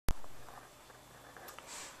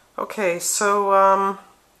Okay, so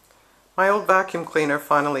my old vacuum cleaner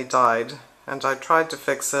finally died, and I tried to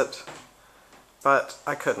fix it, but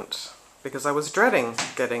I couldn't, because I was dreading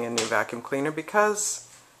getting a new vacuum cleaner, because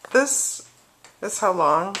this is how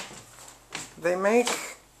long they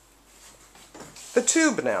make the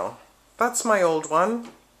tube now. That's my old one,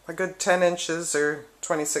 a good 10 inches or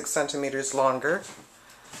 26 centimeters longer.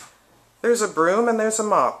 There's a broom and there's a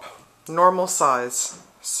mop, normal size.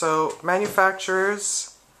 So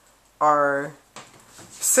manufacturers are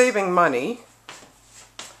saving money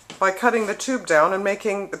by cutting the tube down and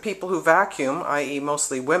making the people who vacuum, i.e.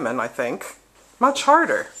 mostly women, I think, much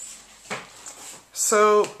harder.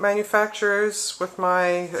 So manufacturers, with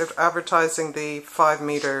my advertising the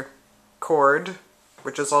 5-meter cord,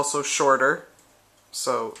 which is also shorter,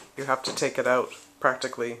 so you have to take it out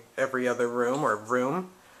practically every other room or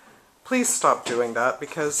room, please stop doing that,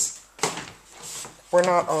 because we're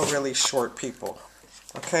not all really short people,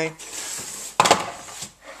 okay?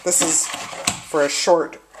 This is for a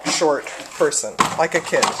short person, like a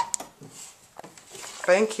kid.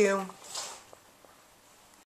 Thank you.